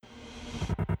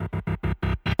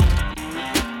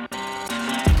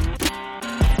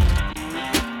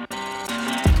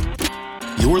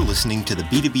You're listening to the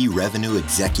B2B Revenue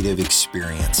Executive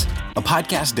Experience, a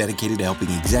podcast dedicated to helping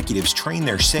executives train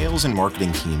their sales and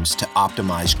marketing teams to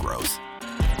optimize growth.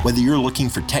 Whether you're looking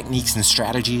for techniques and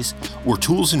strategies or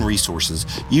tools and resources,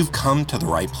 you've come to the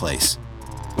right place.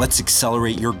 Let's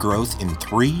accelerate your growth in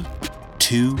 3,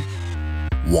 2,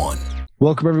 1.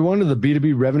 Welcome, everyone, to the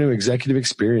B2B Revenue Executive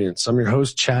Experience. I'm your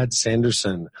host, Chad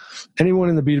Sanderson. Anyone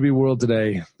in the B2B world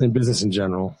today, and business in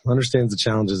general, understands the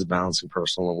challenges of balancing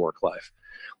personal and work life.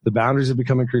 The boundaries have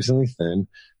become increasingly thin.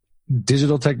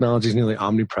 Digital technology is nearly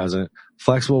omnipresent.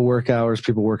 Flexible work hours,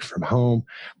 people work from home.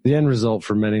 The end result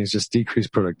for many is just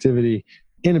decreased productivity,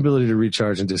 inability to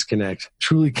recharge and disconnect,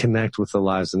 truly connect with their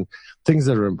lives and things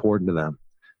that are important to them.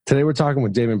 Today, we're talking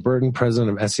with Damon Burton,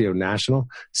 president of SEO National.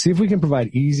 See if we can provide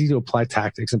easy to apply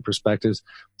tactics and perspectives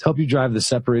to help you drive the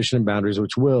separation and boundaries,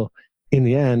 which will, in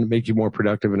the end, make you more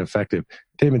productive and effective.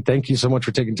 Damon, thank you so much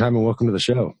for taking time and welcome to the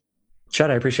show. Chad,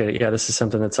 I appreciate it. Yeah, this is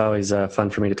something that's always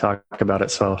fun for me to talk about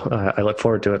it. So I look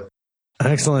forward to it.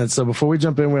 Excellent. So before we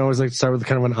jump in, we always like to start with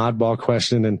kind of an oddball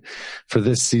question. And for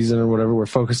this season or whatever, we're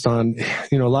focused on,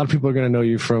 a lot of people are going to know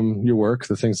you from your work,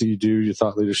 the things that you do, your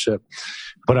thought leadership.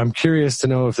 But I'm curious to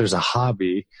know if there's a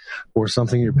hobby or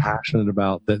something you're passionate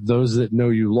about that those that know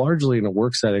you largely in a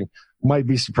work setting might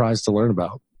be surprised to learn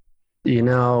about.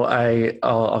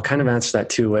 I'll kind of answer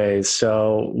that two ways.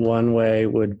 So one way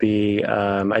would be,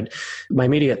 my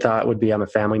immediate thought would be I'm a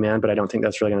family man, but I don't think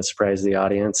that's really going to surprise the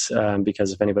audience,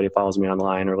 because if anybody follows me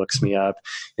online or looks me up,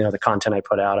 the content I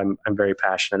put out, I'm very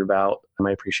passionate about my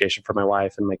appreciation for my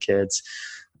wife and my kids.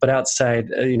 But outside,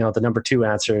 the number two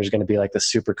answer is going to be like the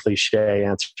super cliche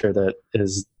answer that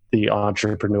is the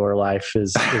entrepreneur life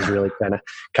is really kind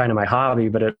of my hobby,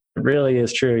 but it really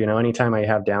is true. Anytime I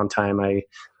have downtime,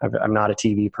 I'm not a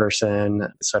TV person,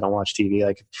 so I don't watch TV.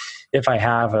 Like if I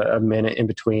have a minute in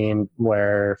between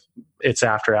where it's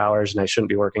after hours and I shouldn't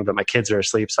be working, but my kids are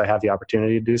asleep, so I have the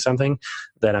opportunity to do something,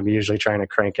 then I'm usually trying to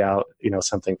crank out,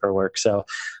 something for work. So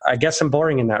I guess I'm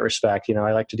boring in that respect.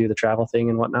 I like to do the travel thing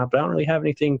and whatnot, but I don't really have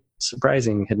anything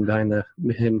surprising hidden behind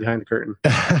the curtain.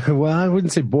 Well, I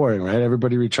wouldn't say boring, right?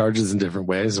 Everybody recharges in different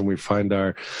ways, and we find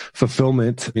our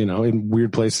fulfillment, in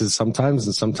weird places sometimes,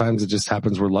 and sometimes it just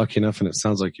happens we're lucky enough, and it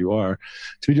sounds like you are,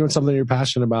 to be doing something you're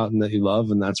passionate about and that you love,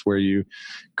 and that's where you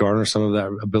garner some of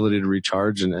that ability to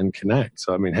recharge and connect.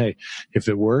 So, hey, if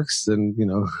it works, then,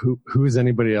 who is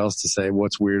anybody else to say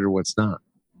what's weird or what's not?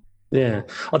 Yeah.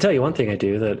 I'll tell you one thing I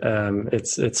do that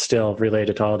it's still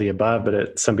related to all the above,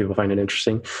 but some people find it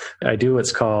interesting. I do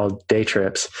what's called day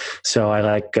trips. So I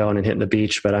like going and hitting the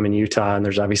beach, but I'm in Utah and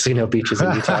there's obviously no beaches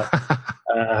in Utah.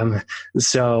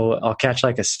 So I'll catch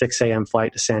like a 6 a.m.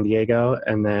 flight to San Diego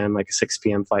and then like a 6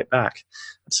 p.m. flight back.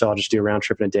 So I'll just do a round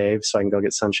trip in a day so I can go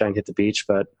get sunshine, hit the beach,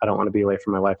 but I don't want to be away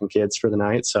from my wife and kids for the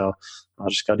night. So I'll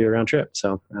just go do a round trip.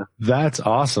 So That's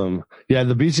awesome. Yeah.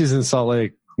 The beaches in Salt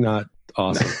Lake, not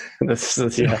awesome.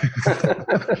 Yeah.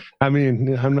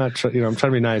 I'm not trying, I'm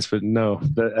trying to be nice, but no,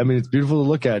 it's beautiful to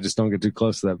look at. Just don't get too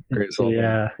close to that great salt.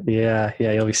 Yeah.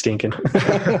 You'll be stinking.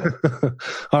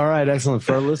 All right. Excellent.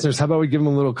 For our listeners, how about we give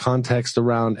them a little context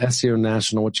around SEO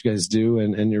National, what you guys do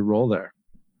and your role there?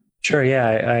 Sure.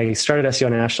 Yeah. I started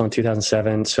SEO National in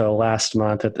 2007. So last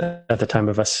month at the time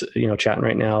of us, chatting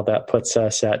right now, that puts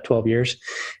us at 12 years.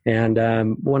 And,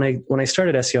 when I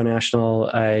started SEO National,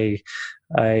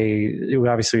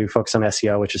 we focus on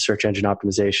SEO, which is search engine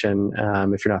optimization.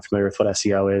 If you're not familiar with what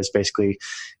SEO is, basically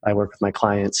I work with my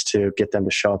clients to get them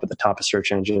to show up at the top of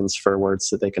search engines for words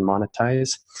that they can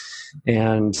monetize.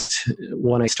 And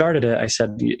when I started it, I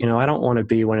said, I don't want to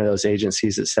be one of those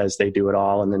agencies that says they do it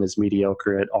all and then is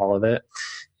mediocre at all of it.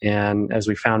 And as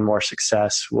we found more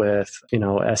success with,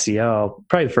 SEO,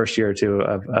 probably the first year or two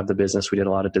of the business, we did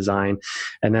a lot of design,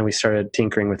 and then we started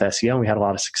tinkering with SEO and we had a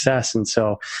lot of success. And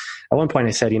so at one point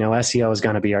I said, SEO is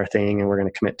going to be our thing and we're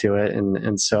going to commit to it.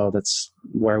 And so that's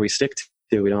where we stick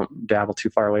to. We don't dabble too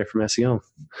far away from SEO.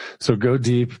 So go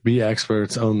deep, be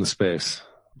experts, own the space.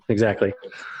 Exactly.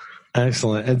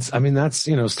 Excellent.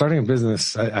 That's, starting a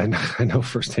business, I know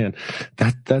firsthand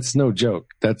that's no joke.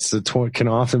 Can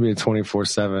often be a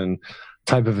 24/7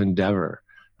 type of endeavor.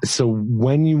 So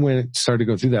when you started to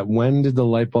go through that, when did the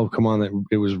light bulb come on that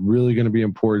it was really going to be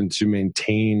important to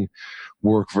maintain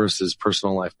work versus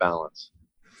personal life balance?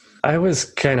 I was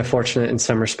kind of fortunate in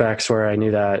some respects where I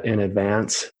knew that in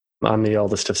advance. I'm the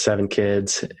oldest of 7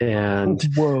 kids, and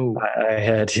I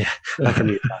had, from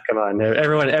Utah, come on,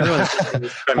 everyone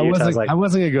from Utah is like, I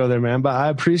wasn't going to go there, man, but I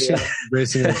appreciate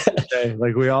embracing it today.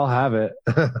 Like we all have it.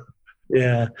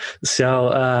 Yeah. So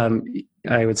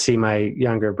I would see my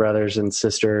younger brothers and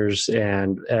sisters,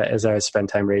 and as I would spend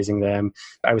time raising them,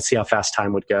 I would see how fast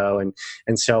time would go.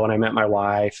 And so when I met my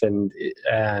wife and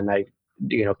I,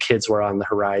 kids were on the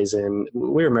horizon.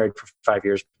 We were married for 5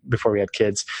 years before we had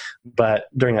kids, but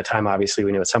during that time, obviously,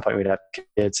 we knew at some point we'd have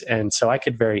kids. And so I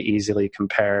could very easily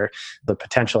compare the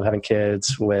potential of having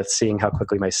kids with seeing how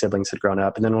quickly my siblings had grown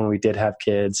up. And then when we did have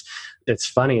kids, it's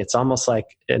funny. It's almost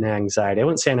like an anxiety. I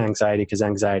wouldn't say an anxiety because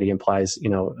anxiety implies,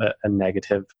 a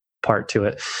negative part to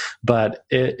it, but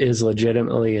it is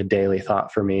legitimately a daily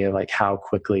thought for me of like how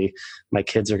quickly my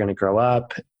kids are going to grow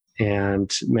up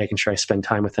and making sure I spend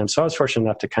time with them. So I was fortunate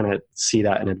enough to kind of see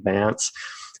that in advance.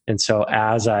 And so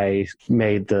as I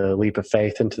made the leap of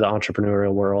faith into the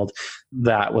entrepreneurial world,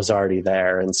 that was already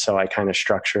there. And so I kind of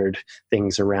structured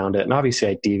things around it. And obviously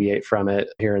I deviate from it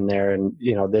here and there. And,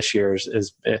 this year's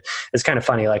is kind of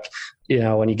funny. Like,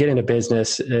 when you get into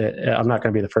business, I'm not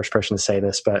going to be the first person to say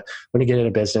this, but when you get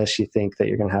into business, you think that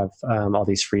you're going to have all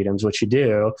these freedoms, which you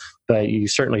do, but you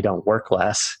certainly don't work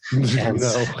less. And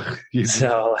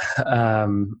so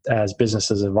as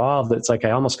businesses evolve, it's like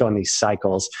I almost go in these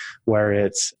cycles where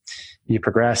it's you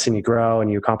progress and you grow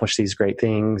and you accomplish these great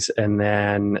things, and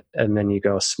then you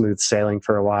go smooth sailing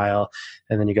for a while,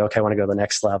 and then you go, okay, I want to go to the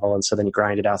next level, and so then you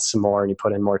grind it out some more and you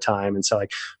put in more time. And so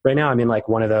like right now I'm in like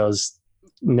one of those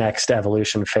next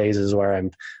evolution phases where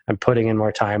I'm putting in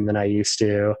more time than I used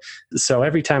to. So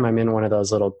every time I'm in one of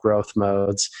those little growth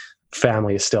modes,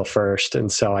 family is still first.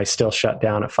 And so I still shut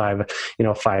down at 5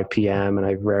 p.m. and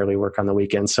I rarely work on the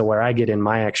weekends. So where I get in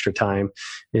my extra time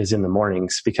is in the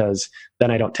mornings, because then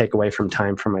I don't take away from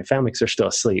time from my family because they're still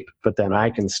asleep, but then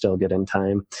I can still get in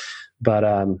time.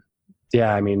 But,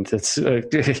 yeah, I mean, it's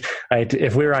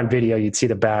if we were on video, you'd see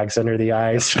the bags under the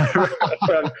eyes from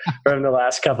the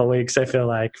last couple of weeks, I feel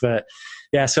like. But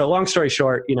yeah, so long story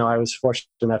short, I was fortunate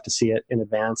enough to see it in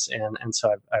advance. And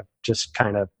so I've just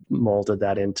kind of molded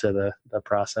that into the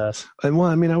process. And well,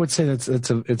 I mean, I would say it's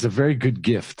a very good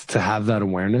gift to have that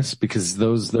awareness, because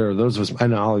there are those of us,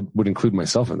 and I would include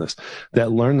myself in this,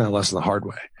 that learn that lesson the hard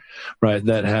way, right?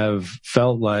 That have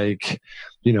felt like,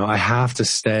 I have to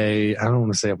stay, I don't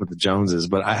want to say up with the Joneses,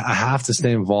 but I have to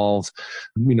stay involved.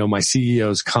 My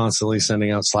CEO's constantly sending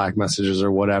out Slack messages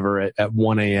or whatever at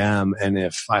 1 a.m. And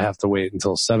if I have to wait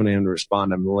until 7 a.m. to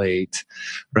respond, I'm late,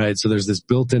 right? So there's this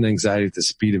built-in anxiety at the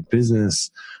speed of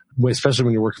business, especially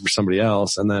when you're working for somebody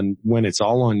else. And then when it's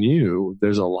all on you,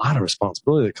 there's a lot of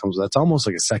responsibility that comes with that. It's almost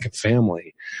like a second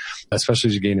family, especially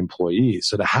as you gain employees.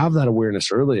 So to have that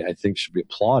awareness early, I think should be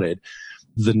applauded.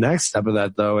 The next step of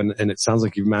that, though, and it sounds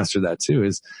like you've mastered that too,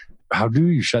 is how do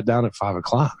you shut down at 5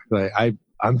 o'clock? Like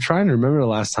I'm trying to remember the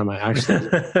last time I actually,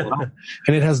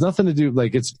 and it has nothing to do,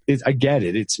 like I get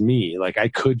it. It's me. Like I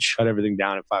could shut everything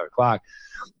down at 5 o'clock,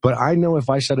 but I know if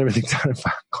I shut everything down at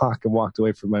 5 o'clock and walked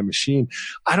away from my machine,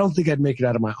 I don't think I'd make it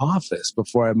out of my office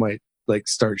before I might like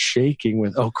start shaking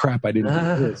with, oh crap, I didn't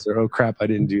do this, or oh crap, I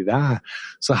didn't do that.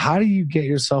 So how do you get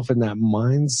yourself in that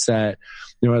mindset?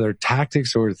 Are there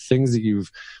tactics or things that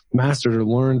you've mastered or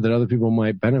learned that other people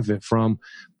might benefit from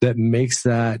that makes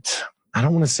that, I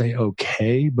don't want to say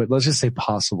okay, but let's just say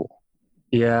possible?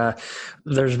 Yeah,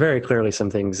 there's very clearly some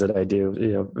things that I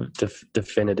do,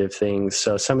 definitive things.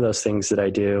 So some of those things that I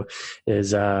do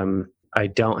is I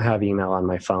don't have email on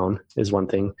my phone is one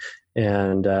thing.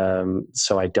 And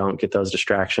so I don't get those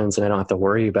distractions, and I don't have to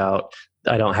worry about,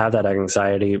 I don't have that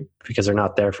anxiety because they're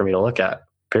not there for me to look at,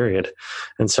 period.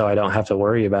 And so I don't have to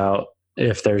worry about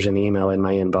if there's an email in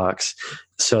my inbox.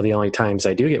 So the only times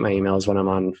I do get my emails when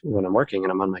I'm working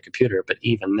and I'm on my computer. But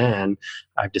even then,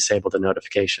 I've disabled the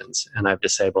notifications and I've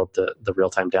disabled the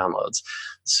real-time downloads.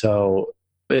 So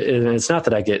it's not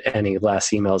that I get any less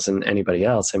emails than anybody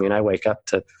else. I mean, I wake up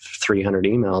to 300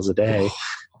 emails a day.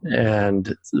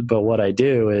 But what I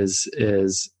do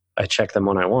is I check them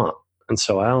when I want. And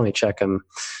so I only check them,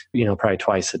 probably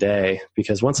twice a day,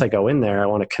 because once I go in there, I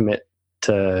want to commit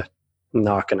to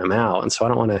knocking them out. And so I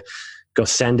don't want to go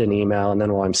send an email, and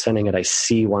then while I'm sending it, I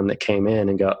see one that came in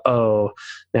and go, oh,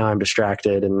 now I'm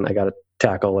distracted and I got to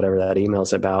tackle whatever that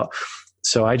email's about.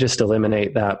 So I just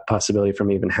eliminate that possibility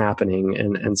from even happening.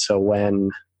 And so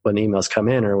when emails come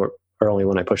in or only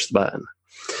when I push the button.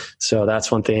 So that's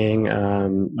one thing.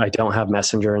 I don't have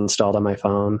Messenger installed on my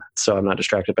phone, so I'm not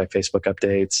distracted by Facebook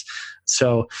updates.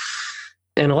 So,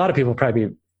 and a lot of people probably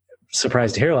be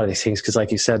surprised to hear a lot of these things because,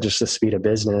 like you said, just the speed of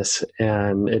business,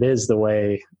 and it is the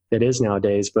way it is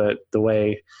nowadays. But the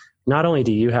way, not only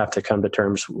do you have to come to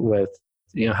terms with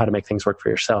how to make things work for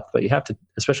yourself, but you have to,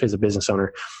 especially as a business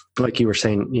owner, like you were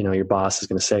saying, your boss is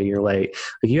going to say you're late.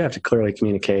 Like you have to clearly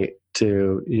communicate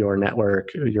to your network,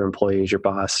 your employees, your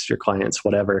boss, your clients,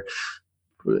 whatever,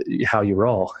 how you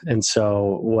roll. And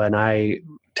so when I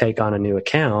take on a new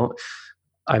account,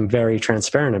 I'm very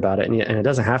transparent about it. And it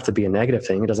doesn't have to be a negative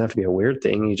thing. It doesn't have to be a weird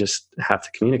thing. You just have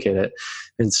to communicate it.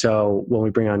 And so when we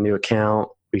bring on a new account,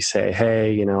 we say,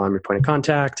 hey, I'm your point of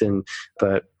contact,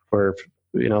 but we're,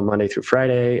 Monday through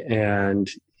Friday, and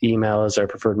email is our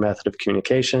preferred method of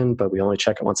communication, but we only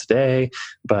check it once a day,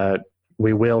 but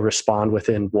we will respond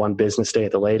within one business day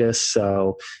at the latest.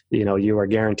 So, you are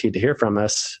guaranteed to hear from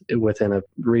us within a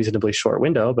reasonably short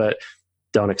window, but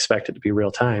don't expect it to be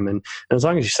real time. And as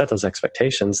long as you set those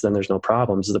expectations, then there's no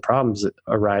problems. The problems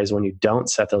arise when you don't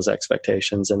set those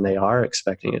expectations and they are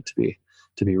expecting it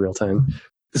to be real time.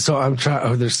 So I'm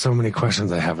trying, there's so many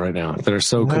questions I have right now that are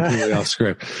so completely off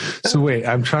script. So wait,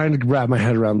 I'm trying to wrap my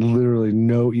head around literally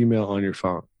no email on your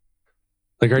phone.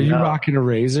 Like, are you rocking a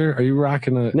Razor? Are you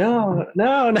rocking a... No.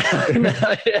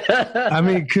 I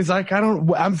mean, cause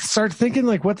I'm start thinking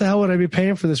like, what the hell would I be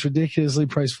paying for this ridiculously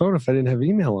priced phone if I didn't have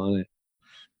email on it?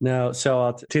 No.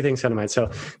 So two things come to mind. So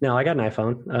no, I got an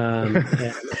iPhone.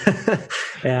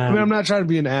 And I mean, I'm not trying to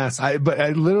be an ass. But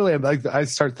I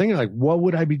start thinking like, what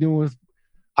would I be doing with...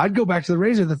 I'd go back to the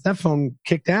Razor. That phone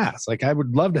kicked ass. Like, I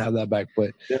would love to have that back,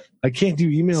 but I can't do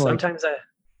email. Sometimes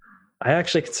I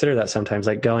actually consider that sometimes,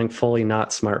 like going fully not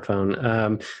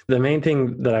smartphone. The main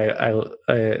thing that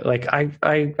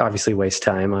I obviously waste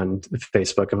time on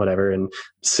Facebook and whatever. And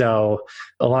so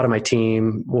a lot of my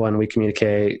team, when we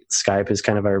communicate, Skype is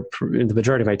kind of the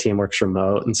majority of my team works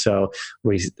remote. And so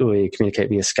we communicate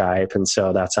via Skype. And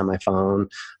so that's on my phone.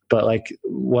 But like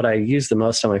what I use the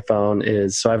most on my phone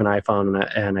is, so I have an iPhone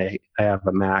and I have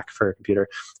a Mac for a computer,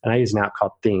 and I use an app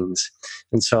called Things.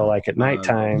 And so like at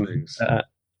nighttime,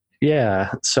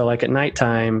 so like at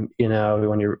nighttime,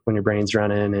 when your brain's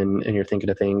running and you're thinking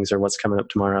of things or what's coming up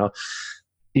tomorrow,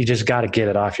 you just got to get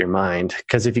it off your mind.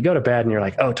 Because if you go to bed and you're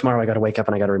like, oh, tomorrow I got to wake up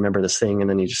and I got to remember this thing, and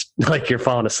then you just like you're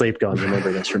falling asleep going,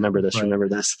 remember this, remember this, remember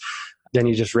this, then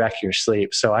you just wreck your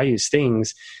sleep. So I use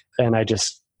Things, and I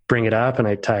just bring it up and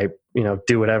I type,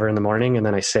 do whatever in the morning, and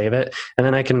then I save it, and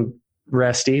then I can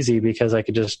rest easy because I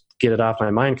could just get it off my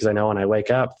mind, because I know when I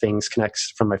wake up, Things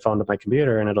connects from my phone to my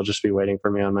computer, and it'll just be waiting for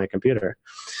me on my computer.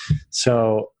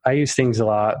 So I use Things a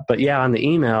lot. But yeah, on the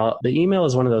email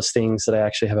is one of those things that I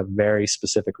actually have a very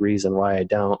specific reason why I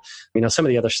don't. Some of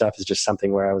the other stuff is just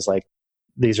something where I was like,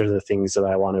 these are the things that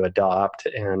I want to adopt,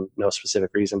 and no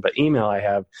specific reason. But email, I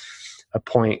have a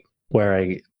point where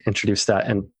I introduced that,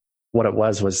 and what it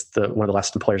was one of the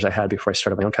last employers I had before I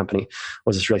started my own company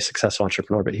was this really successful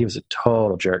entrepreneur, but he was a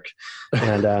total jerk.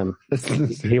 And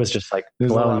he was just like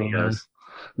blowing me up.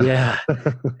 Yeah.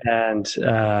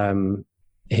 And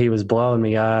he was blowing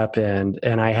me up, and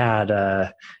I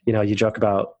had, you joke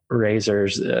about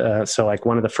Razors. So like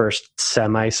one of the first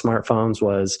semi-smartphones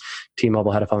was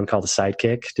T-Mobile had a phone called the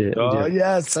Sidekick.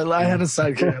 Yes. I had a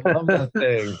Sidekick. I love that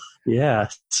thing. Yeah.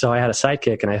 So I had a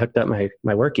Sidekick, and I hooked up my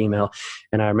work email.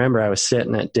 And I remember I was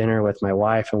sitting at dinner with my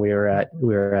wife, and we were at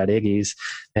Iggy's,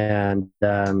 and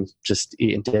just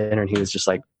eating dinner. And he was just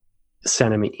like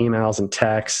sending me emails and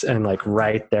texts, and like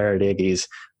right there at Iggy's,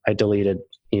 I deleted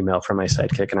email from my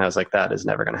Sidekick, and I was like, that is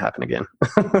never going to happen again.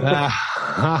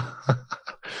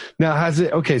 Now, has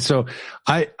it? Okay. So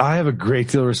I have a great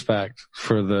deal of respect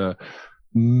for the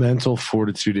mental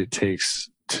fortitude it takes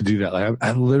to do that. Like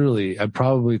I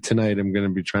probably tonight I'm going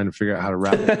to be trying to figure out how to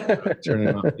wrap it,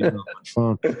 turning off email on my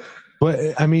phone.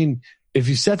 But I mean, if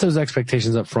you set those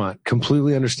expectations up front,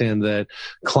 completely understand that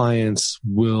clients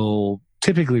will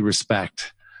typically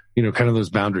respect, kind of those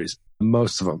boundaries.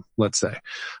 Most of them, let's say.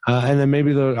 And then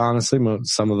maybe honestly,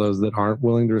 some of those that aren't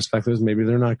willing to respect those, maybe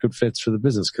they're not good fits for the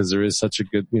business, because there is such a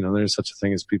good, there is such a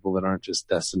thing as people that aren't just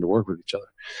destined to work with each other.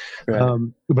 Right.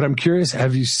 But I'm curious,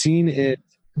 have you seen it?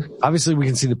 Obviously we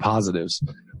can see the positives,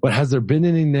 but has there been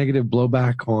any negative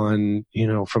blowback on,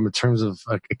 from in terms of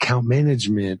like account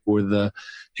management or the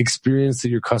experience that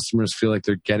your customers feel like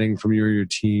they're getting from you or your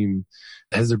team?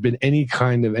 Has there been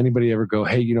anybody ever go,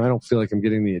 hey, I don't feel like I'm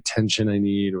getting the attention I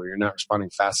need, or you're not responding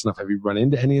fast enough? Have you run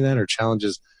into any of that or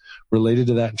challenges related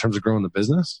to that in terms of growing the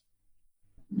business?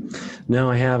 No,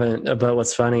 I haven't. But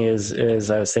what's funny is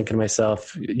I was thinking to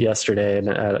myself yesterday, and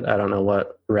I don't know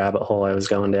what rabbit hole I was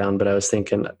going down, but I was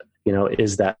thinking,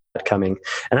 is that coming?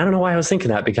 And I don't know why I was thinking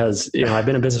that, because, I've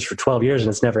been in business for 12 years and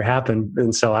it's never happened.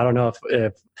 And so I don't know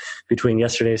if between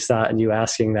yesterday's thought and you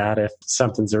asking that, if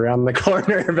something's around the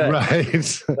corner, but,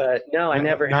 right. But no, I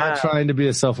never have. Not trying to be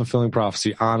a self-fulfilling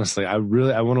prophecy. Honestly, I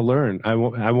want to learn.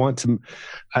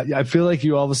 I feel like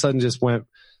you all of a sudden just went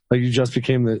Like you just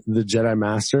became the Jedi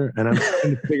Master, and I'm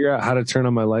trying to figure out how to turn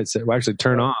on my lightsaber. Well, actually,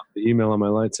 turn off the email on my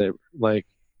lightsaber. Like,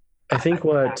 I think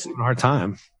I'm having a hard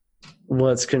time.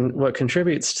 What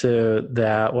contributes to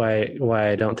that, why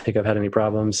I don't think I've had any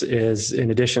problems, is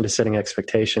in addition to setting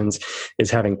expectations,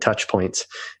 is having touch points.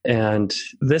 And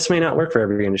this may not work for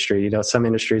every industry. Some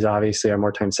industries obviously are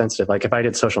more time sensitive. Like if I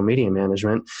did social media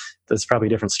management, that's probably a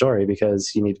different story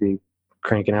because you need to be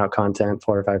cranking out content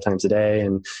 4 or 5 times a day,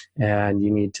 and you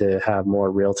need to have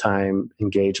more real-time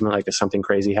engagement. Like if something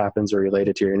crazy happens or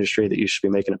related to your industry that you should be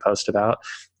making a post about,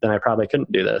 then I probably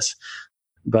couldn't do this.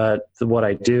 But what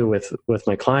I do with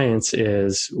my clients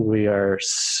is we are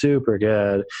super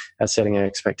good at setting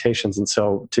expectations. And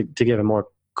so to give a more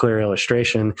clear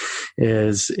illustration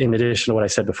is, in addition to what I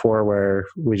said before, where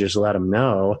we just let them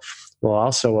know, well,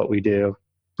 also what we do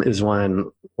is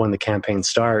when the campaign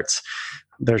starts,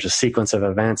 there's a sequence of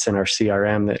events in our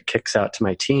CRM that kicks out to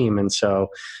my team. And so,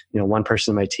 one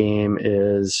person in my team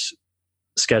is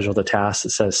scheduled a task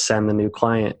that says, send the new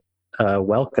client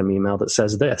welcome email that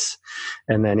says this.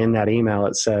 And then in that email,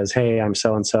 it says, hey, I'm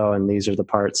so-and-so, and these are the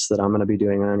parts that I'm going to be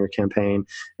doing on your campaign,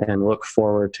 and look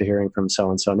forward to hearing from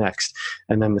so-and-so next.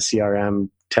 And then the CRM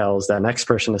tells that next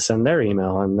person to send their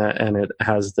email, and it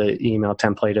has the email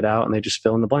templated out, and they just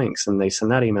fill in the blanks, and they send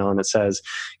that email, and it says,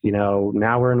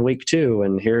 now we're in week 2,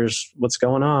 and here's what's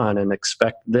going on, and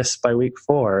expect this by week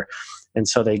 4. And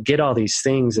so they get all these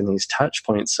things and these touch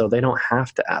points, so they don't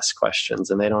have to ask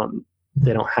questions, and they don't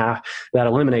have, that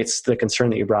eliminates the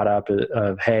concern that you brought up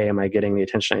of, hey, am I getting the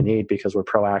attention I need? Because we're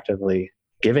proactively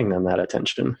giving them that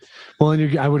attention. Well,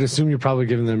 and I would assume you're probably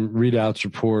giving them readouts,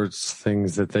 reports,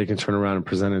 things that they can turn around and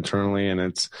present internally. And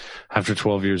it's after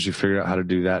 12 years, you figure out how to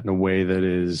do that in a way that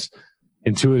is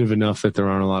intuitive enough that there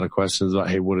aren't a lot of questions about,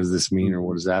 hey, what does this mean? Or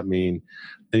what does that mean?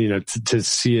 And, to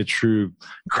see a true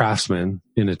craftsman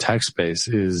in a tech space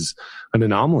is an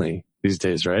anomaly these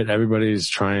days, right? Everybody's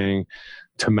trying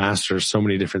to master so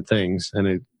many different things, and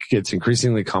it gets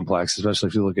increasingly complex, especially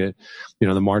if you look at, the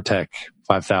MarTech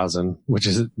 5000, which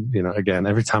is, again,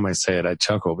 every time I say it, I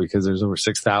chuckle because there's over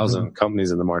 6,000 companies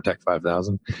in the MarTech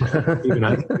 5000. Even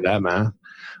I can do that math.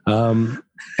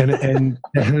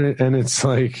 And it's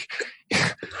like,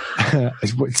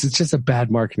 it's just a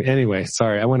bad marketing. Anyway,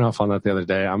 sorry, I went off on that the other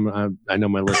day. I know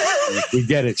my listeners, we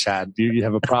get it, Chad. You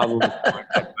have a problem with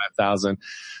MarTech 5000.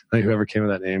 I think whoever came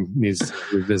with that name needs to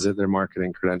revisit their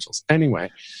marketing credentials.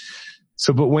 Anyway,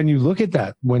 but when you look at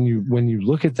that, when you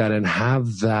look at that and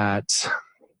have that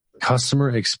customer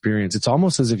experience, it's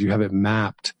almost as if you have it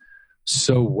mapped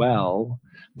so well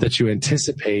that you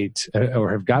anticipate,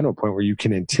 or have gotten to a point where you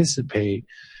can anticipate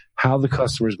how the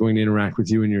customer is going to interact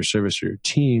with you and your service or your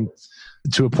team,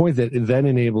 to a point that it then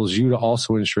enables you to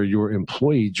also ensure your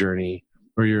employee journey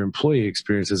or your employee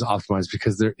experience is optimized,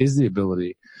 because there is the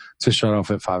ability to shut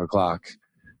off at 5 o'clock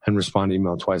and respond to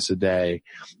email twice a day.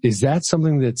 Is that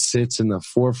something that sits in the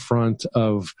forefront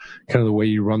of kind of the way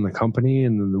you run the company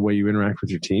and the way you interact with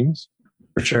your teams?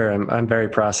 For sure. I'm very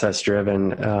process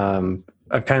driven.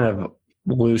 I've kind of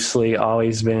loosely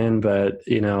always been, but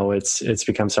it's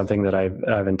become something that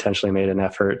I've intentionally made an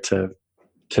effort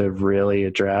to really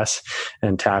address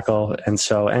and tackle. And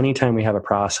so anytime we have a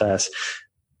process,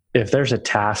 if there's a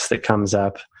task that comes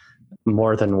up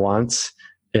more than once,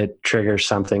 it triggers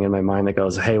something in my mind that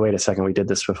goes, hey, wait a second, we did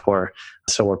this before,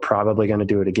 so we're probably going to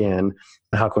do it again.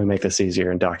 How can we make this easier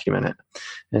and document it?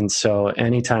 And so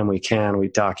anytime we can, we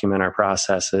document our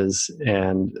processes,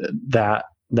 and that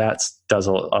does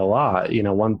a lot.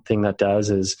 One thing that does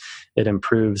is it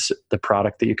improves the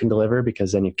product that you can deliver,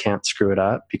 because then you can't screw it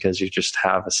up because you just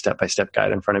have a step-by-step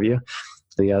guide in front of you.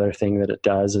 The other thing that it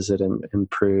does is it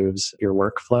improves your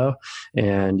workflow,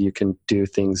 and you can do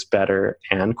things better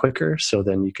and quicker. So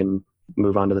then you can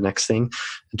move on to the next thing.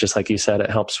 Just like you said,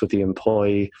 it helps with the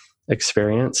employee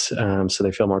experience. So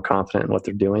they feel more confident in what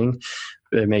they're doing.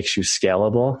 It makes you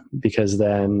scalable, because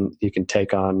then you can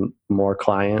take on more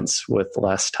clients with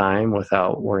less time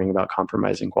without worrying about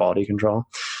compromising quality control.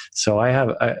 So I have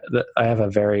a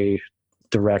very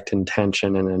direct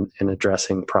intention in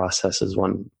addressing processes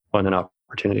when an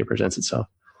opportunity presents itself.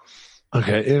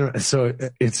 Okay, so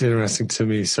it's interesting to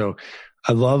me. So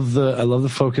I love the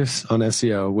focus on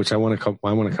SEO, which I want to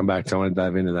come back to. I want to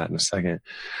dive into that in a second.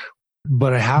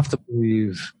 But I have to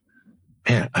believe,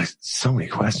 man, so many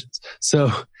questions.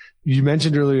 So you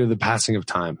mentioned earlier the passing of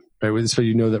time, right? So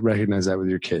recognize that with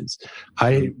your kids.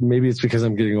 Maybe it's because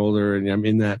I'm getting older and I'm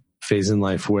in that phase in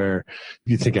life where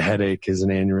you think a headache is an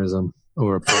aneurysm,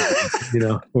 or a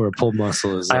pulled, or a pulled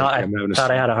muscle is. I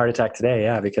thought I had a heart attack today.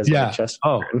 Yeah, because of my chest.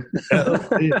 No,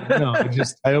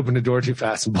 I opened the door too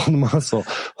fast and pulled the muscle.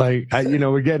 We're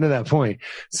getting to that point.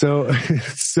 So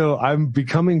I'm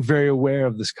becoming very aware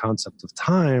of this concept of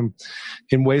time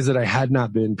in ways that I had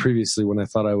not been previously when I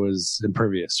thought I was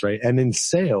impervious, right? And in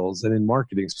sales and in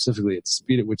marketing specifically, at the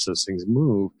speed at which those things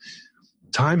move,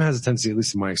 time has a tendency, at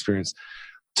least in my experience,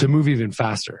 to move even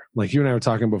faster. Like you and I were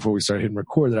talking before we started hitting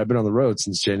record that I've been on the road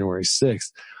since January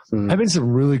 6th. I've been to some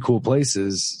really cool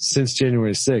places since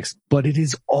January 6th, but it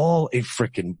is all a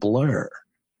freaking blur.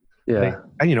 Yeah.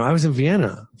 I was in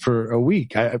Vienna for a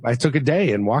week. I took a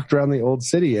day and walked around the old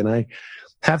city, and I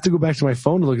have to go back to my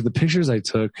phone to look at the pictures I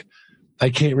took. I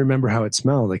can't remember how it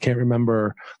smelled. I can't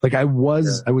remember. I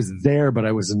was there, but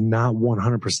I was not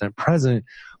 100% present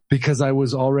because I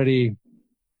was already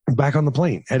back on the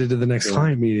plane, headed to the next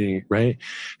client meeting, right?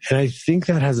 And I think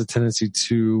that has a tendency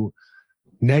to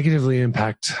negatively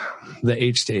impact the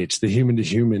H to H, the human to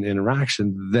human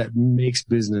interaction that makes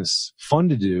business fun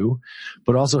to do,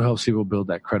 but also helps people build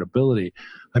that credibility.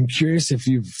 I'm curious if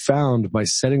you've found by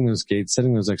setting those gates,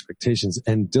 setting those expectations,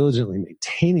 and diligently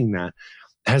maintaining that,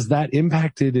 has that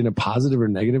impacted in a positive or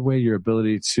negative way your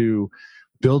ability to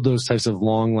build those types of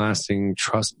long-lasting,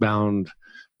 trust-bound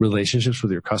relationships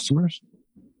with your customers?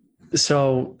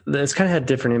 So it's kind of had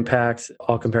different impacts.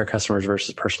 I'll compare customers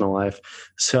versus personal life.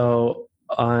 So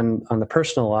on the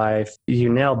personal life, you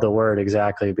nailed the word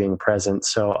exactly, being present.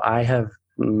 So I have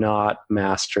not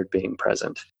mastered being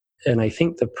present. And I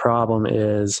think the problem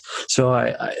is,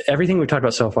 everything we've talked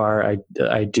about so far,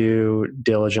 I do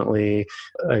diligently,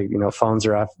 phones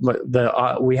are off.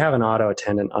 We have an auto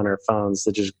attendant on our phones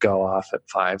that just go off at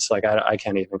 5. So I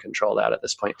can't even control that at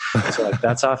this point. So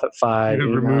that's off at 5.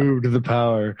 You've removed the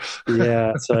power.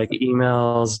 Yeah. So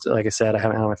emails, like I said, I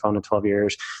haven't had my phone in 12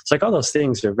 years. So all those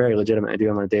things are very legitimate. I do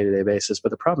them on a day-to-day basis.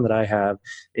 But the problem that I have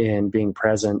in being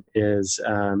present is,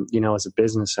 as a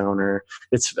business owner,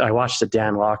 I watched the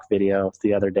Dan Locke video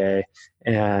the other day,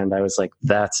 and I was like,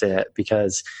 that's it.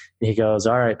 Because he goes,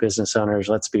 all right, business owners,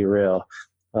 let's be real.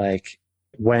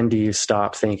 When do you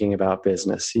stop thinking about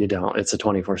business? You don't. It's a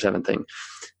 24/7 thing.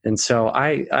 And so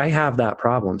I have that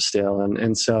problem still.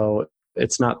 And so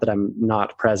it's not that I'm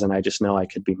not present. I just know I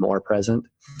could be more present.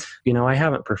 I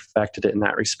haven't perfected it in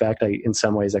that respect. In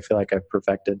some ways, I feel like I've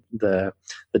perfected the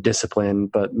discipline,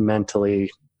 but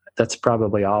mentally, that's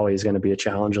probably always going to be a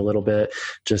challenge a little bit.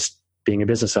 Just being a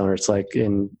business owner, it's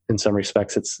in some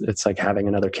respects, it's like having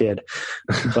another kid.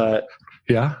 But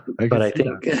yeah,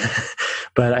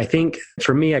 I think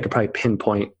for me, I could probably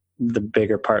pinpoint the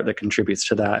bigger part that contributes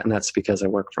to that, and that's because I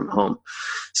work from home.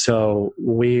 So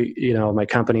my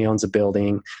company owns a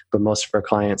building, but most of our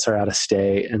clients are out of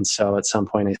state, and so at some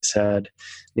point I said,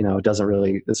 it's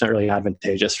not really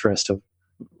advantageous for us to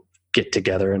get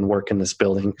together and work in this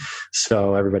building,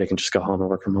 so everybody can just go home and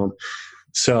work from home.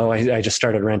 So I just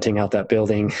started renting out that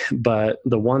building. But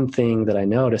the one thing that I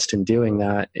noticed in doing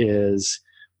that is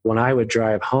when I would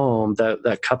drive home,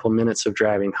 that couple minutes of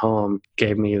driving home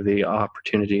gave me the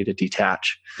opportunity to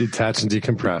detach and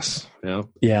decompress. Yeah.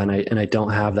 Yeah. And I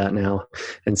don't have that now.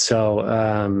 And so,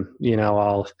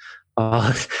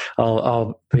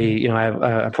 I'll be,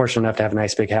 I'm fortunate enough to have a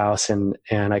nice big house, and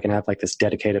I can have this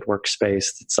dedicated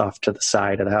workspace that's off to the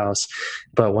side of the house.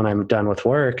 But when I'm done with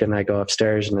work and I go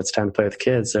upstairs and it's time to play with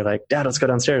kids, they're like, Dad, let's go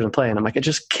downstairs and play. And I'm like, it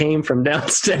just came from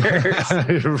downstairs.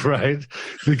 Right.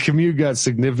 The commute got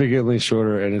significantly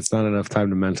shorter, and it's not enough time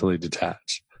to mentally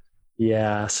detach.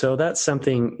 Yeah. So that's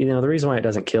something, the reason why it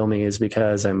doesn't kill me is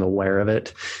because I'm aware of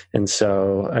it. And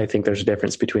so I think there's a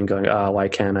difference between going, oh, why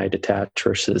can't I detach,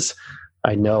 versus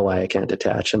I know why I can't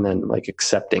detach, and then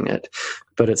accepting it.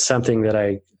 But it's something that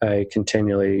I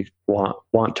continually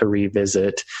want to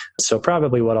revisit. So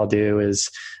probably what I'll do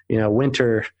is,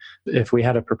 winter, if we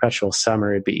had a perpetual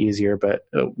summer, it'd be easier, but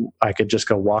I could just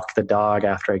go walk the dog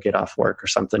after I get off work or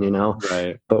something,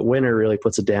 Right. But winter really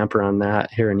puts a damper on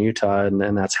that here in Utah,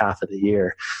 and that's half of the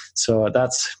year. So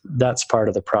that's part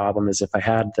of the problem, is if I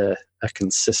had a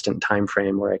consistent time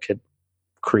frame where I could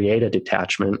create a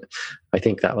detachment, I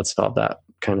think that would solve that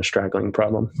kind of straggling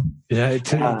problem. Yeah.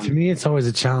 To me, it's always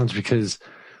a challenge, because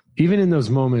even in those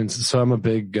moments, so I'm a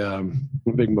big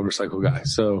motorcycle guy.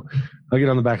 So I get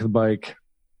on the back of the bike,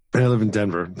 and I live in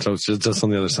Denver, so it's just on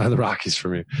the other side of the Rockies for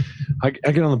me. I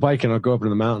get on the bike and I'll go up into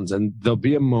the mountains, and there'll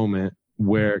be a moment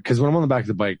where, because when I'm on the back of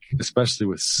the bike, especially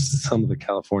with some of the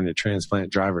California transplant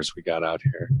drivers we got out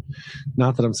here,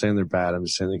 not that I'm saying they're bad, I'm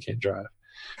just saying they can't drive.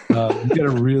 You got to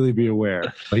really be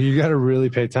aware. You got to really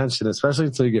pay attention, especially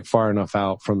until you get far enough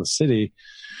out from the city.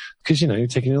 because, you're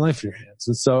taking your life in your hands.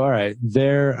 And so, all right,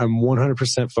 I'm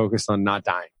 100% focused on not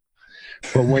dying.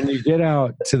 But when you get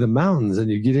out to the mountains and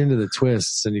you get into the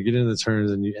twists and you get into the turns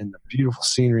and the beautiful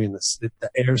scenery and the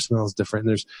air smells different.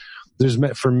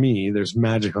 And for me, there's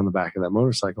magic on the back of that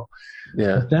motorcycle.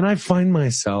 Yeah. But then I find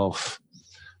myself,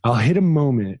 I'll hit a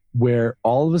moment where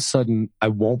all of a sudden I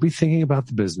won't be thinking about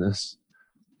the business.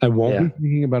 I won't be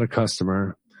thinking about a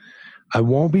customer. I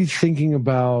won't be thinking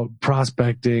about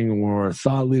prospecting or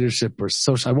thought leadership or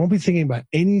social. I won't be thinking about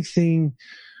anything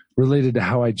related to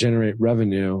how I generate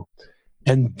revenue.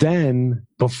 And then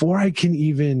before I can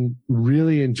even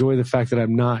really enjoy the fact that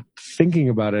I'm not thinking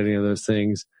about any of those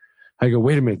things, I go,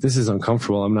 wait a minute, this is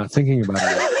uncomfortable. I'm not thinking about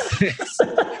it.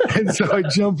 And so I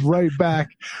jump right back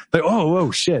like,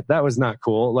 oh shit, that was not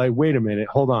cool. Like, wait a minute,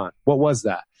 hold on. What was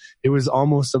that? It was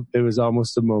almost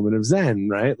a moment of Zen,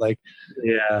 right? Like,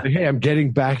 hey, I'm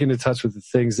getting back into touch with the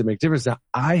things that make difference. Now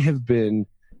I have been,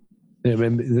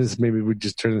 maybe we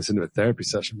just turn this into a therapy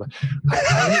session, but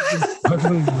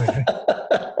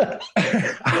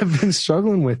I've been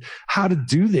struggling with how to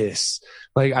do this.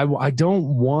 Like, I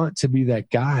don't want to be that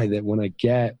guy that when I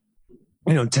get,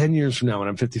 10 years from now when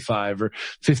I'm 55 or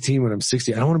 15 when I'm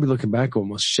 60, I don't want to be looking back going,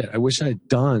 well, shit, I wish I had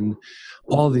done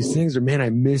all these things, or man,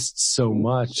 I missed so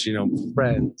much,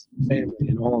 friends, family,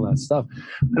 and all that stuff.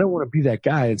 I don't want to be that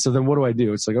guy. And so then what do I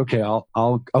do? It's like, okay, I'll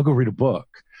go read a book.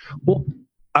 Well,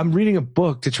 I'm reading a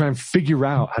book to try and figure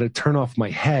out how to turn off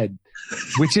my head,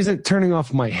 which isn't turning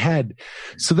off my head.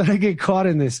 So then I get caught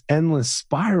in this endless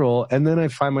spiral. And then I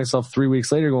find myself 3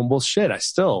 weeks later going, well, shit, I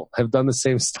still have done the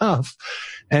same stuff.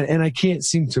 And I can't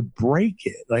seem to break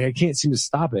it. Like, I can't seem to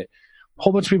stop it. A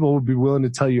whole bunch of people would be willing to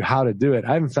tell you how to do it.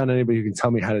 I haven't found anybody who can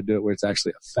tell me how to do it where it's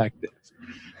actually effective,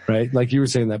 right? Like you were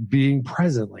saying, that being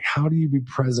present, like, how do you be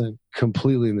present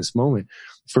completely in this moment?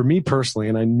 For me personally,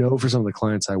 and I know for some of the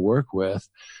clients I work with,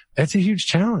 it's a huge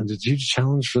challenge. It's a huge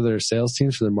challenge for their sales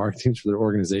teams, for their marketing teams, for their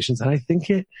organizations. And I think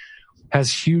it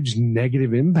has huge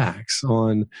negative impacts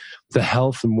on the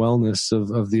health and wellness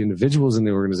of the individuals in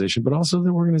the organization, but also the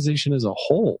organization as a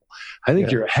whole. I think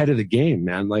you're ahead of the game,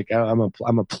 man. Like, I'm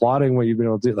applauding what you've been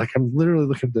able to do. Like, I'm literally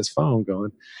looking at this phone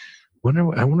going,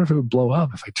 I wonder if it would blow up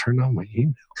if I turned on my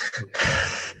email.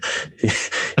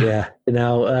 Yeah.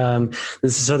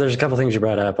 So there's a couple things you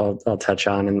brought up I'll touch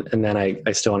on. And then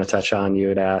I still want to touch on, you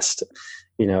had asked,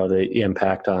 the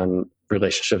impact on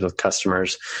relationships with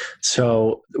customers.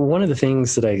 So one of the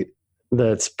things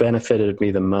that's benefited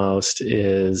me the most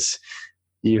is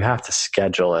you have to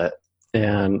schedule it.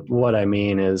 And what I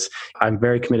mean is I'm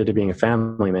very committed to being a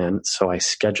family man, so I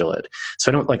schedule it.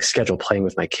 So I don't schedule playing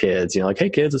with my kids, like, hey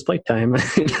kids, it's playtime.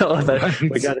 We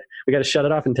got to shut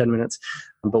it off in 10 minutes.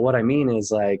 But what I mean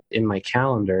is, like, in my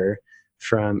calendar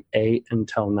from 8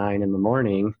 until 9 in the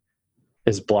morning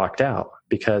is blocked out,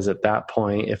 because at that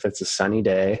point, if it's a sunny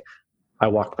day, I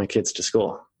walk my kids to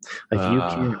school. Like, you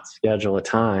can't schedule a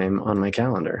time on my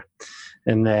calendar.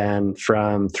 And then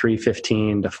from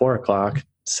 3:15 to 4:00,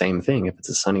 same thing. If it's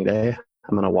a sunny day,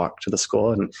 I'm going to walk to the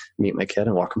school and meet my kid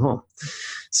and walk him home.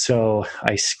 So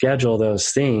I schedule those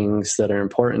things that are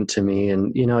important to me.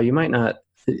 And, you might not,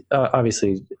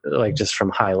 obviously, like, just from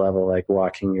high level, like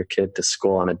walking your kid to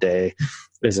school on a day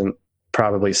isn't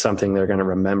probably something they're going to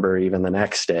remember even the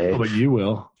next day. Oh, but you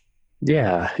will.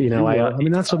 Yeah. I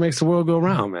mean, that's what makes the world go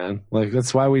round, man. Like,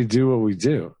 that's why we do what we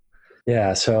do.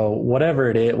 Yeah. So whatever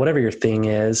it is, whatever your thing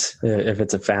is, if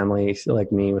it's a family,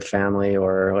 like me with family,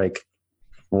 or like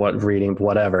reading,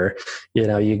 whatever,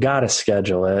 you got to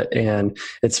schedule it. And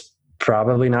it's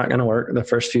probably not going to work the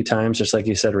first few times. Just like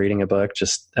you said, reading a book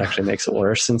just actually makes it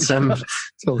worse in some.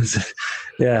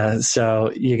 Yeah.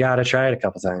 So you got to try it a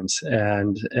couple times,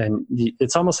 and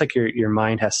it's almost like your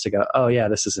mind has to go, oh yeah,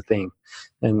 this is a thing.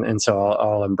 And so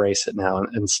I'll embrace it now,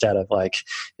 instead of like,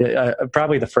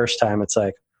 probably the first time it's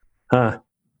like, huh,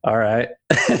 all right.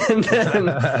 And then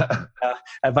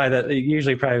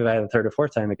usually probably by the third or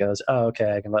fourth time it goes, oh,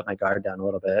 okay, I can let my guard down a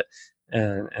little bit.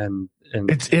 And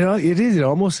it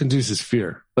almost induces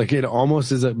fear. Like, it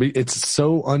almost is it's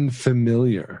so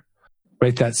unfamiliar,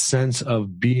 right? That sense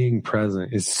of being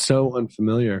present is so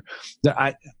unfamiliar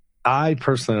that I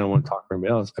personally, I don't want to talk for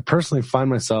anybody else. I personally find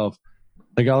myself,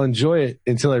 like, I'll enjoy it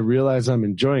until I realize I'm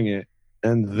enjoying it.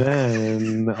 And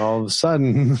then all of a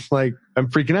sudden, like,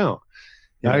 I'm freaking out.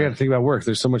 Yeah. I got to think about work.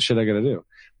 There's so much shit I got to do.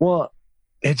 Well,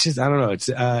 it's just, I don't know. It's,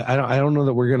 I don't know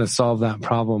that we're going to solve that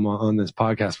problem on this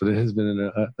podcast, but it has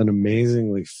been an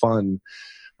amazingly fun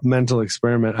mental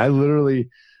experiment. I literally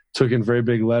took in very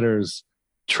big letters,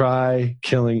 try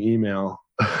killing email.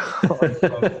 I'm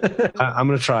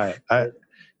going to try it.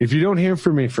 If you don't hear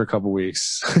from me for a couple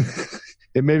weeks,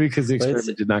 it may be because the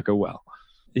experiment did not go well.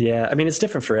 Yeah, I mean, it's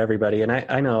different for everybody. And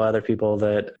I know other people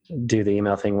that do the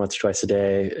email thing once or twice a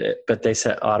day, but they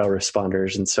set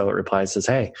autoresponders. And so it replies, says,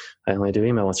 hey, I only do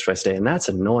email once or twice a day. And that's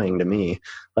annoying to me.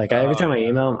 Like every time I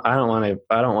email, I don't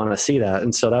want to see that.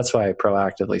 And so that's why I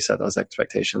proactively set those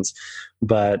expectations.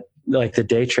 But like the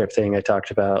day trip thing I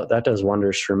talked about, that does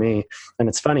wonders for me. And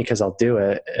it's funny because I'll do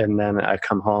it and then I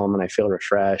come home and I feel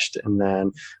refreshed, and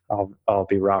then I'll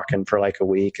be rocking for like a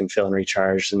week and feeling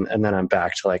recharged. And then I'm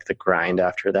back to like the grind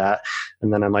after that.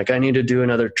 And then I'm like, I need to do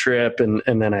another trip. And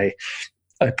then I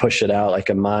push it out like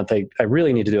a month. I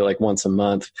really need to do it like once a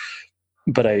month,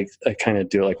 but I kind of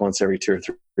do it like once every 2 or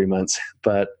 3 months.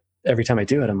 But every time I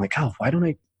do it, I'm like, oh, why don't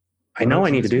I know I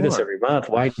need to do this every month.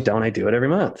 Why don't I do it every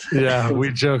month? Yeah, we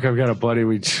joke. I've got a buddy.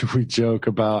 We joke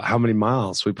about how many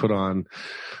miles we put on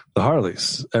the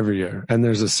Harleys every year. And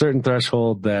there's a certain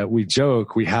threshold that we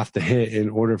joke we have to hit in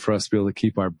order for us to be able to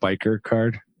keep our biker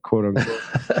card, quote unquote.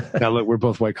 Now, look, we're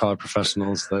both white collar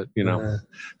professionals that,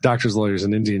 doctors, lawyers,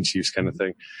 and Indian chiefs kind of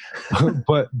thing.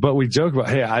 but we joke about,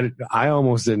 hey, I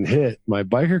almost didn't hit my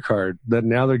biker card. That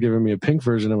now they're giving me a pink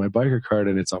version of my biker card,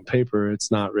 and it's on paper. It's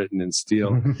not written in steel.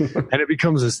 And it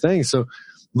becomes this thing. So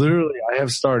literally I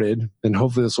have started, and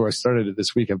hopefully this is where I started it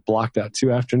this week. I've blocked out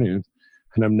 2 afternoons,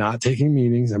 and I'm not taking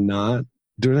meetings. I'm not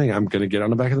doing anything. I'm going to get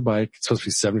on the back of the bike. It's supposed to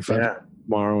be 75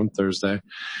 tomorrow and Thursday.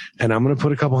 And I'm going to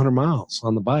put a couple 100 miles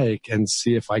on the bike and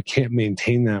see if I can't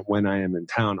maintain that when I am in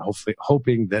town,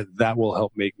 hoping that will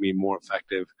help make me more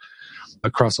effective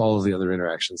across all of the other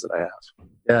interactions that I have.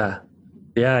 Yeah.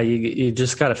 Yeah. You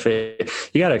just got to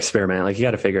experiment. Like you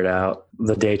got to figure it out.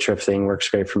 The day trip thing works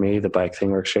great for me. The bike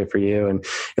thing works great for you. And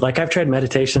like, I've tried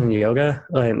meditation and yoga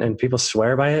and people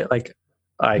swear by it. Like,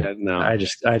 I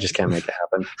just can't make it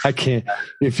happen. I can't.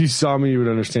 If you saw me, you would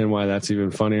understand why that's even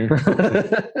funnier.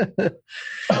 Like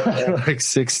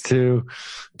 6'2",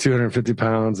 250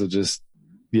 pounds of just,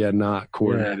 not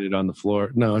coordinated on the floor.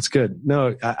 No, it's good.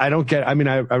 No, I don't get, I mean,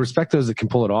 I respect those that can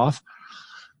pull it off,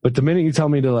 but the minute you tell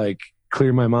me to like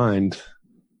clear my mind,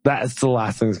 that's the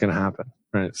last thing that's going to happen.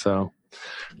 Right. So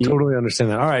totally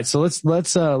understand that. All right. So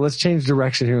let's change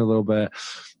direction here a little bit.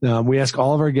 We ask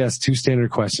all of our guests 2 standard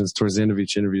questions towards the end of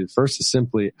each interview. The first is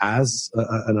simply, as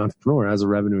an entrepreneur, as a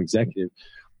revenue executive,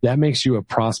 that makes you a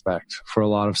prospect for a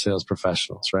lot of sales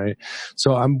professionals, right?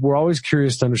 So we're always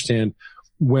curious to understand,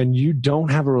 when you don't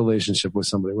have a relationship with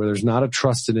somebody, where there's not a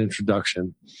trusted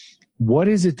introduction, what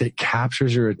is it that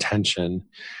captures your attention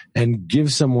and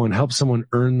help someone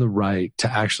earn the right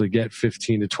to actually get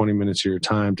 15 to 20 minutes of your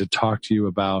time to talk to you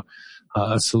about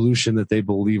a solution that they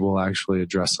believe will actually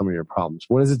address some of your problems?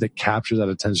 What is it that captures that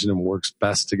attention and works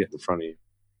best to get in front of you?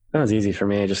 That was easy for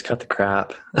me. I just cut the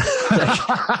crap.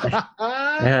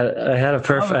 I had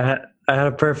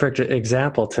a perfect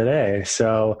example today.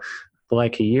 So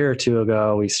like a year or 2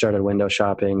 ago, we started window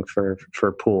shopping for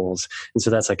pools. And so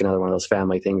that's like another one of those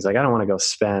family things. Like I don't want to go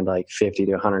spend like 50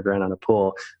 to 100 grand on a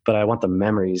pool, but I want the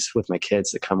memories with my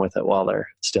kids that come with it while they're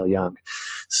still young.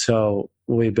 So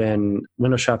we've been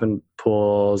window shopping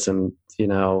pools, and,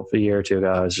 a year or 2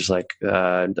 ago, I was just like,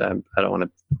 I don't want to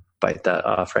bite that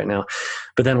off right now.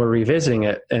 But then we're revisiting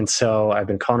it. And so I've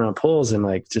been calling on pools, and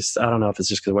like, just, I don't know if it's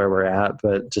just because where we're at,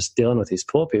 but just dealing with these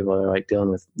pool people are like dealing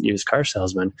with used car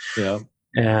salesmen. Yeah.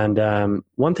 And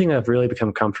one thing I've really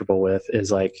become comfortable with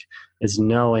is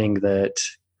knowing that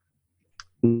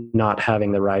not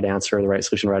having the right answer or the right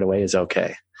solution right away is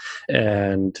okay.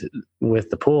 And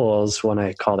with the pools, when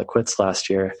I called it quits last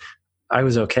year, I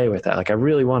was okay with that. Like I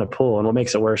really want a pool. And what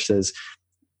makes it worse is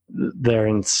they're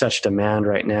in such demand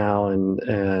right now,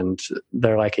 and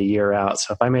they're like a year out.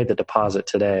 So if I made the deposit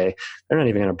today, they're not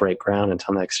even going to break ground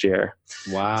until next year.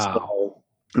 Wow. So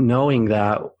knowing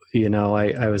that,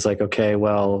 I was like, okay,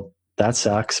 well, that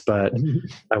sucks, but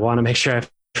I want to make sure I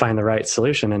find the right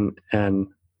solution, and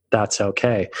that's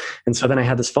okay. And so then I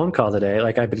had this phone call today.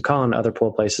 Like I've been calling other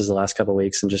pool places the last couple of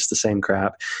weeks and just the same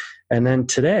crap. And then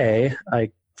today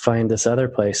I find this other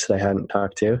place that I hadn't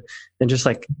talked to. And just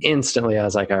like instantly I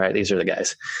was like, all right, these are the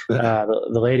guys. The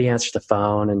lady answered the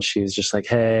phone, and she was just like,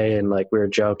 hey, and like we were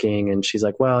joking, and she's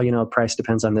like, well, price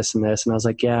depends on this and this. And I was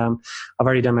like, yeah, I've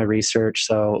already done my research.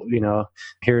 So,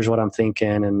 here's what I'm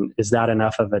thinking. And is that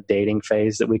enough of a dating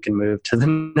phase that we can move to the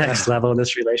next level in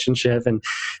this relationship?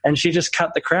 And she just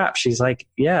cut the crap. She's like,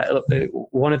 yeah.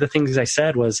 One of the things I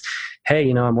said was, hey,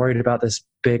 I'm worried about this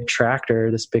big tractor,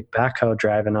 this big backhoe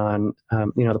driving on,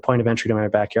 the point of entry to my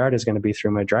backyard is going to be through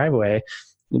my driveway,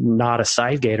 not a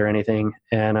side gate or anything.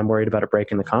 And I'm worried about it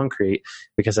breaking the concrete,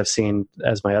 because I've seen,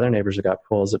 as my other neighbors have got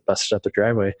pools that busted up their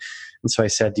driveway. And so I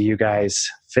said, do you guys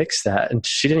fix that? And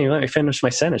she didn't even let me finish my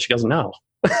sentence. She goes, no.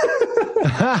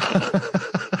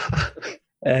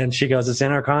 And she goes, it's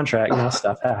in our contract,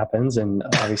 stuff happens. And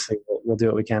obviously we'll do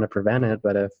what we can to prevent it.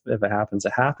 But if it happens,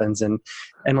 it happens. And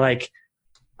like,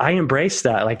 I embraced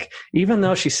that. Like, even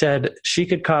though she said she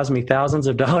could cause me thousands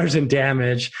of dollars in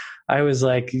damage, I was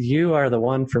like, you are the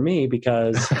one for me,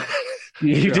 because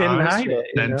you didn't hide it.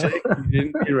 You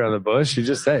didn't beat around the bush. You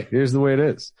just say, here's the way it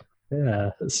is.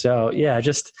 Yeah. So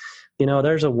just,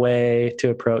 there's a way to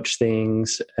approach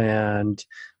things. And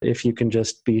if you can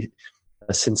just be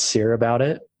sincere about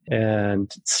it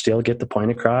and still get the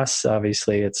point across,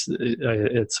 obviously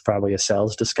it's probably a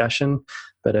sales discussion.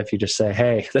 But if you just say,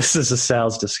 hey, this is a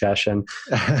sales discussion,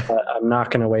 but I'm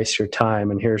not going to waste your time,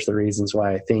 and here's the reasons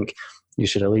why I think you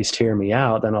should at least hear me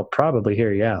out, then I'll probably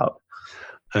hear you out.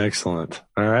 Excellent.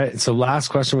 All right. So last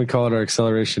question, we call it our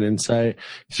acceleration insight.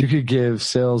 If you could give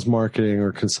sales, marketing,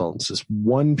 or consultants just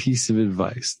one piece of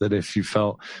advice that if you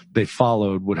felt they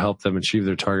followed would help them achieve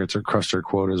their targets or crush their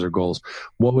quotas or goals,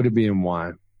 what would it be and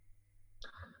why?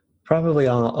 Probably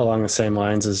along the same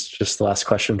lines as just the last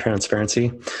question,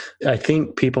 transparency. I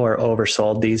think people are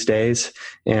oversold these days.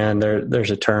 And there's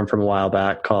a term from a while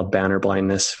back called banner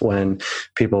blindness, when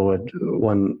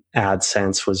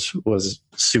AdSense was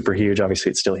super huge. Obviously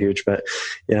it's still huge, but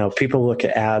people look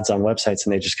at ads on websites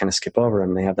and they just kind of skip over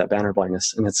them. They have that banner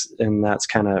blindness, and that's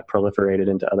kind of proliferated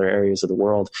into other areas of the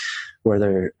world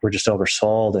where we're just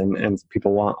oversold and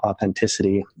people want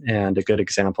authenticity. And a good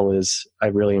example is I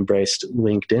really embraced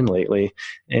LinkedIn lately,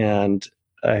 and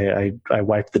I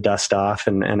wiped the dust off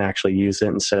and actually use it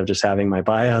instead of just having my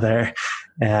bio there.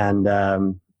 And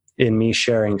in me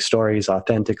sharing stories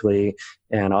authentically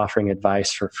and offering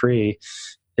advice for free,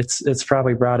 it's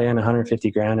probably brought in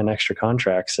 $150,000 in extra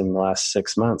contracts in the last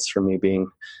 6 months for me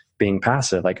being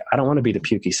passive. Like, I don't want to be the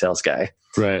pukey sales guy.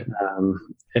 Right.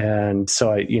 And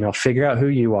so figure out who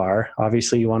you are.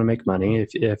 Obviously you want to make money.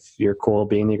 If you're cool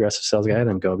being the aggressive sales guy,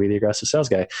 then go be the aggressive sales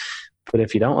guy. But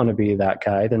if you don't want to be that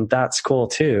guy, then that's cool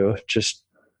too. Just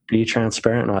be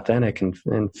transparent and authentic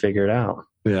and figure it out.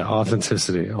 Yeah,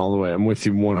 authenticity all the way. I'm with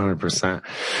you 100%.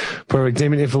 Perfect.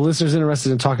 Damon, if a listener's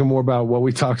interested in talking more about what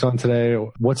we talked on today,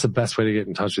 what's the best way to get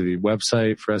in touch with you?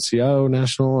 Website for SEO,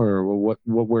 national, or what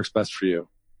works best for you?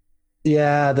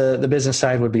 Yeah, the business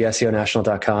side would be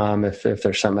SEOnational.com if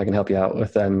there's something I can help you out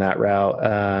with in that route.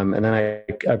 And then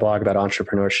I blog about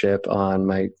entrepreneurship on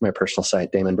my personal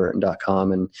site,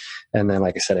 DamonBurton.com. And then,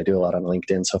 like I said, I do a lot on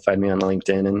LinkedIn. So find me on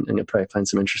LinkedIn and you'll probably find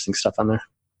some interesting stuff on there.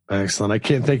 Excellent. I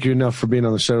can't thank you enough for being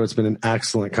on the show. It's been an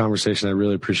excellent conversation. I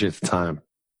really appreciate the time.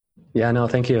 Yeah, no,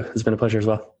 thank you. It's been a pleasure as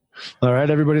well. All right,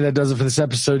 everybody, that does it for this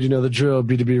episode. You know the drill,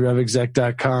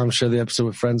 b2brevexec.com. Share the episode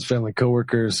with friends, family,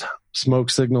 coworkers, smoke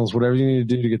signals, whatever you need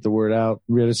to do to get the word out.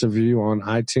 Rate us a review on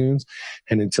iTunes.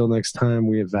 And until next time,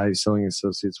 we at Value Selling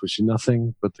Associates wish you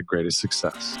nothing but the greatest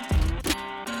success.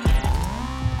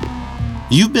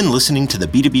 You've been listening to the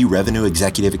B2B Revenue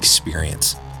Executive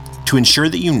Experience. To ensure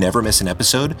that you never miss an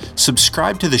episode,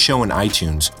 subscribe to the show in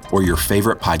iTunes or your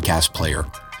favorite podcast player.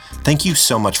 Thank you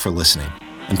so much for listening.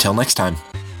 Until next time.